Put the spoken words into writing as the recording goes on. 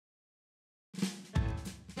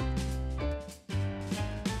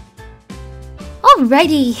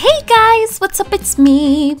Alrighty, hey guys, what's up? It's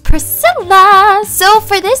me, Priscilla. So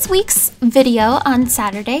for this week's video on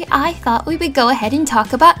Saturday, I thought we would go ahead and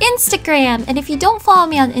talk about Instagram. And if you don't follow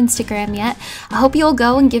me on Instagram yet, I hope you'll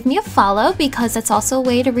go and give me a follow, because that's also a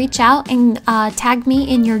way to reach out and tag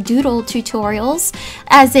me in your doodle tutorials,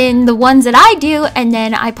 as in the ones that I do, and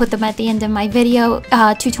then I put them at the end of my video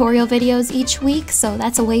tutorial videos each week. So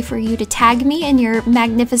that's a way for you to tag me in your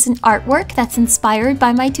magnificent artwork that's inspired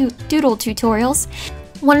by my doodle tutorials.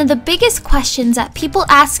 One of the biggest questions that people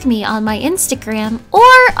ask me on my Instagram or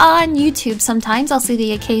on YouTube, sometimes I'll see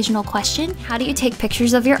the occasional question: how do you take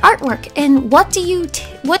pictures of your artwork, and what do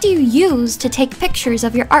you use to take pictures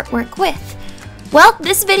of your artwork with? Well,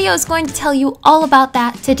 this video is going to tell you all about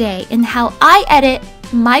that today, and how I edit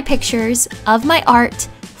my pictures of my art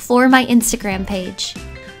for my Instagram page.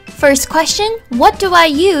 First question: what do I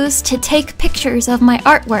use to take pictures of my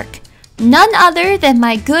artwork? None other than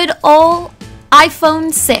my good old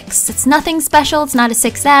iPhone 6. It's nothing special, it's not a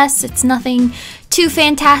 6S, it's nothing too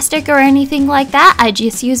fantastic or anything like that. I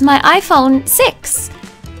just use my iPhone 6.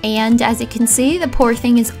 And as you can see, the poor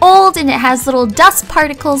thing is old and it has little dust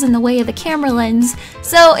particles in the way of the camera lens,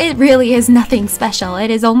 so it really is nothing special.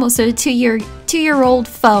 It is almost a two-year-old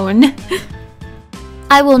phone.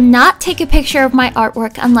 I will not take a picture of my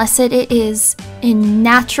artwork unless it is in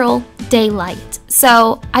natural daylight.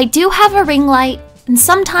 So I do have a ring light, and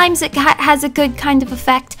sometimes it has a good kind of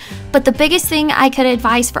effect, but the biggest thing I could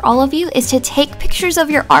advise for all of you is to take pictures of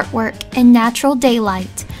your artwork in natural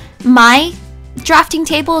daylight. My drafting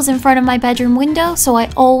table is in front of my bedroom window, so I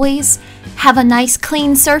always have a nice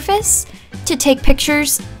clean surface to take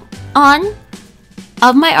pictures on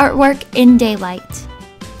of my artwork in daylight.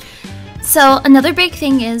 So another big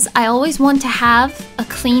thing is I always want to have a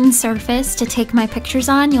clean surface to take my pictures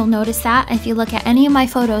on. You'll notice that if you look at any of my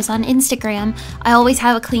photos on Instagram, I always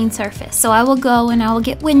have a clean surface. So I will go and I will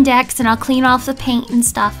get Windex and I'll clean off the paint and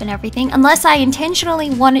stuff and everything, unless I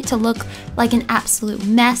intentionally want it to look like an absolute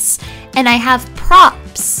mess. And I have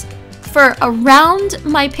props for around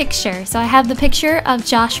my picture. So I have the picture of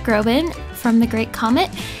Josh Groban from The Great Comet,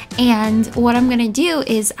 and what I'm gonna do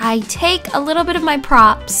is I take a little bit of my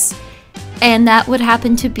props, and that would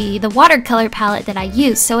happen to be the watercolor palette that I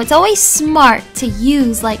use. So it's always smart to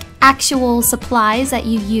use like actual supplies that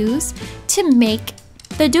you use to make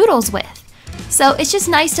the doodles with. So it's just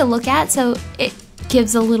nice to look at, so it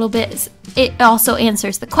gives a little bit, it also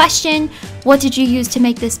answers the question: what did you use to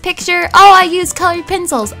make this picture? Oh, I used colored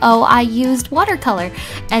pencils. Oh, I used watercolor.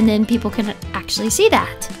 And then people can actually see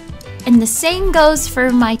that. And the same goes for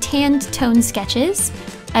my tanned tone sketches.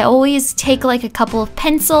 I always take like a couple of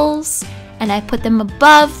pencils and I put them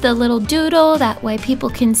above the little doodle, that way people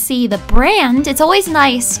can see the brand. It's always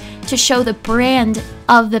nice to show the brand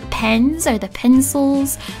of the pens or the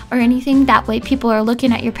pencils or anything. That way people are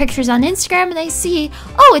looking at your pictures on Instagram and they see,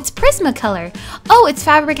 oh, it's Prismacolor. Oh, it's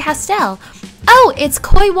Faber-Castell. Oh, it's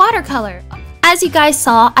Koi watercolor. As you guys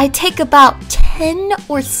saw, I take about 10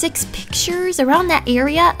 or 6 pictures around that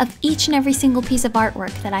area of each and every single piece of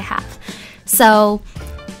artwork that I have. So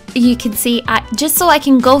you can see, just so I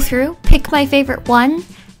can go through, pick my favorite one,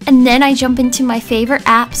 and then I jump into my favorite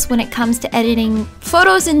apps when it comes to editing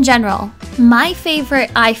photos in general. My favorite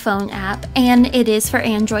iPhone app, and it is for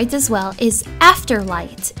Androids as well, is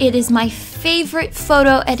Afterlight. It is my favorite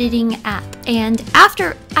photo editing app. And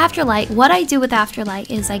Afterlight, what I do with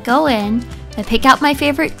Afterlight is I go in, I pick out my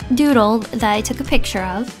favorite doodle that I took a picture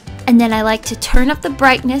of, and then I like to turn up the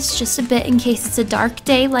brightness just a bit in case it's a dark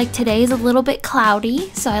day, like today is a little bit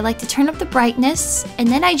cloudy. So I like to turn up the brightness, and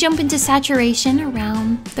then I jump into saturation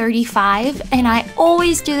around 35, and I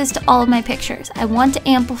always do this to all of my pictures. I want to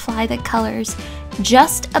amplify the colors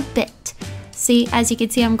just a bit. See, as you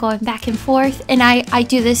can see, I'm going back and forth, and I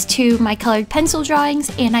do this to my colored pencil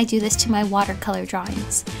drawings, and I do this to my watercolor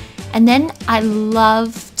drawings. And then I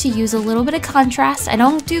love to use a little bit of contrast. I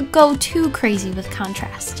don't go too crazy with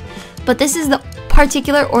contrast, but this is the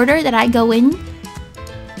particular order that I go in.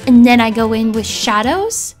 And then I go in with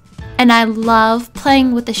shadows, and I love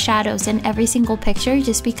playing with the shadows in every single picture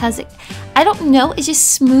just because I don't know, it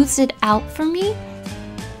just smooths it out for me.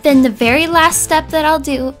 Then the very last step that I'll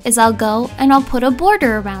do is I'll go and I'll put a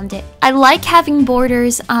border around it. I like having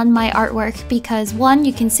borders on my artwork because, one,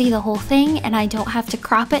 you can see the whole thing and I don't have to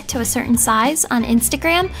crop it to a certain size on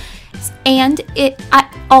Instagram. And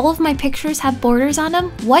all of my pictures have borders on them,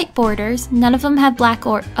 white borders. None of them have black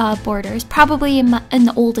borders. Probably in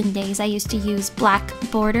the olden days I used to use black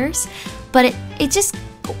borders, but it just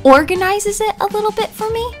organizes it a little bit for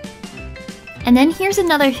me. And then here's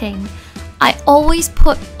another thing. I always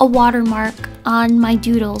put a watermark on my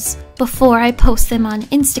doodles before I post them on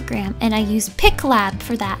Instagram, and I use PicLab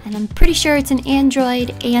for that, and I'm pretty sure it's an Android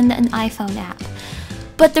and an iPhone app.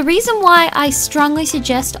 But the reason why I strongly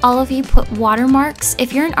suggest all of you put watermarks,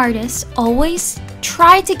 if you're an artist, always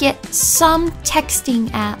try to get some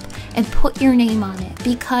texting app and put your name on it,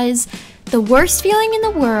 because the worst feeling in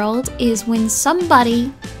the world is when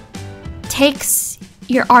somebody takes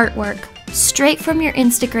your artwork straight from your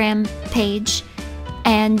Instagram page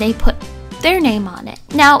and they put their name on it.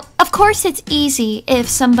 Now, of course, it's easy if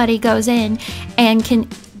somebody goes in and can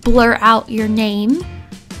blur out your name,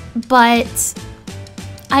 but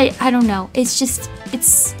I don't know. It's just,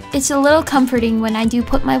 it's a little comforting when I do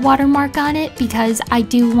put my watermark on it, because I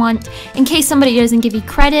do want, in case somebody doesn't give you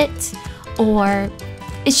credit, or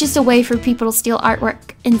it's just a way for people to steal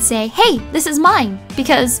artwork and say, hey, this is mine,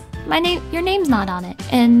 because your name's not on it.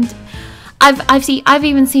 And I've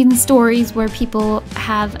even seen stories where people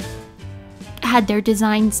have had their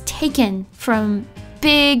designs taken from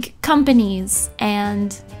big companies,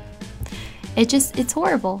 and it's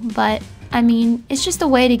horrible. But I mean, it's just a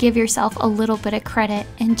way to give yourself a little bit of credit,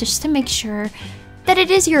 and just to make sure that it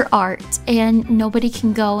is your art and nobody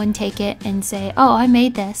can go and take it and say, oh, I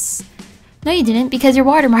made this. No, you didn't, because your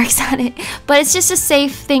watermark's on it. But it's just a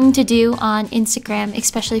safe thing to do on Instagram,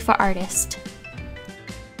 especially for artists.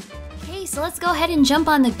 Okay, so let's go ahead and jump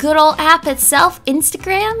on the good old app itself,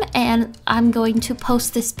 Instagram, and I'm going to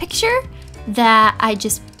post this picture that I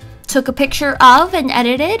just took a picture of and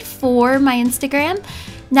edited for my Instagram.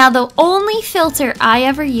 Now, the only filter I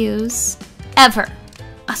ever use,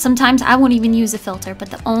 sometimes I won't even use a filter, but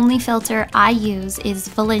the only filter I use is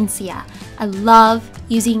Valencia. I love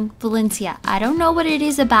using Valencia. I don't know what it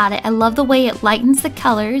is about it. I love the way it lightens the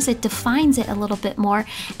colors, it defines it a little bit more,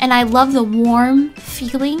 and I love the warm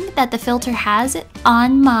feeling that the filter has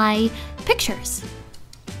on my pictures.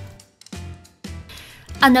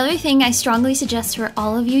 Another thing I strongly suggest for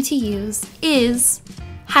all of you to use is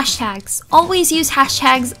hashtags. Always use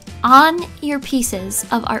hashtags on your pieces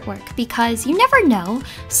of artwork, because you never know.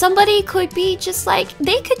 Somebody could be just like,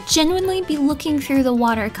 they could genuinely be looking through the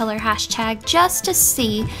watercolor hashtag just to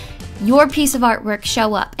see your piece of artwork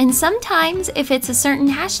show up. And sometimes if it's a certain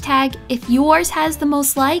hashtag, if yours has the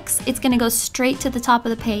most likes, it's gonna go straight to the top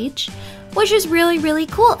of the page, which is really, really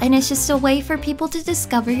cool. And it's just a way for people to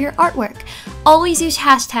discover your artwork. Always use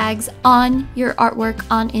hashtags on your artwork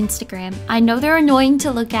on Instagram. I know they're annoying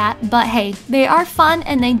to look at, but hey, they are fun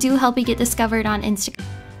and they do help you get discovered on Instagram.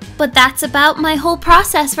 But that's about my whole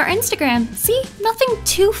process for Instagram. See, nothing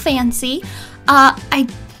too fancy.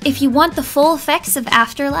 If you want the full effects of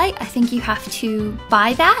Afterlight, I think you have to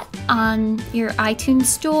buy that on your iTunes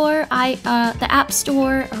store, the App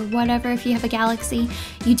Store, or whatever. If you have a Galaxy,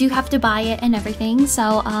 you do have to buy it and everything.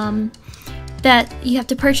 So that you have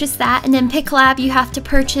to purchase that. And then PicLab you have to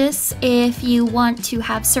purchase if you want to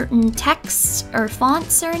have certain texts or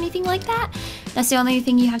fonts or anything like that. That's the only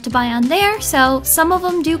thing you have to buy on there. So some of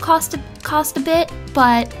them do cost a bit,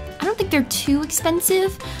 but I don't think they're too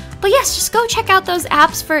expensive. But yes, just go check out those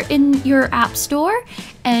apps in your app store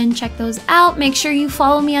and check those out. Make sure you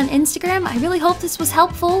follow me on Instagram. I really hope this was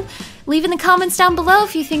helpful. Leave in the comments down below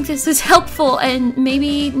if you think this is helpful, and maybe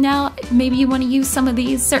you want to use some of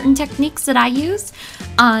these certain techniques that I use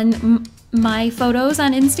on my photos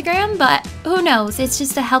on Instagram, but who knows? It's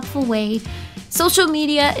just a helpful way. Social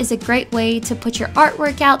media is a great way to put your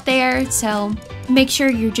artwork out there, so make sure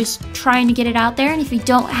you're just trying to get it out there. And if you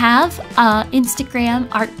don't have an Instagram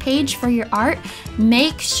art page for your art,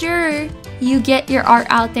 make sure you get your art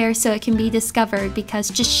out there so it can be discovered, because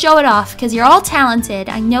just show it off, because you're all talented.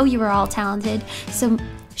 I know you are all talented, so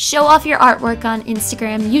show off your artwork on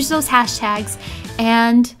Instagram, use those hashtags,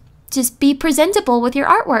 and just be presentable with your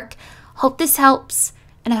artwork. Hope this helps,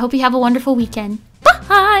 and I hope you have a wonderful weekend.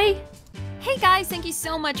 Bye! Hey guys, thank you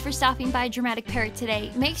so much for stopping by DramaticParrot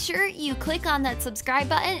today. Make sure you click on that subscribe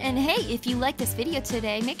button, and hey, if you like this video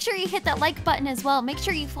today, make sure you hit that like button as well. Make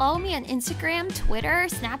sure you follow me on Instagram, Twitter,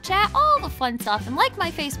 Snapchat, all the fun stuff, and like my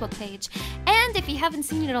Facebook page. And if you haven't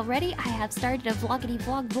seen it already, I have started a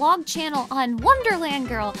VloggityVlogVlog channel on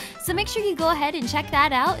WunderlandGurl, so make sure you go ahead and check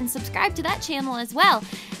that out and subscribe to that channel as well.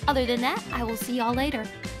 Other than that, I will see y'all later.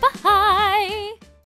 Bye!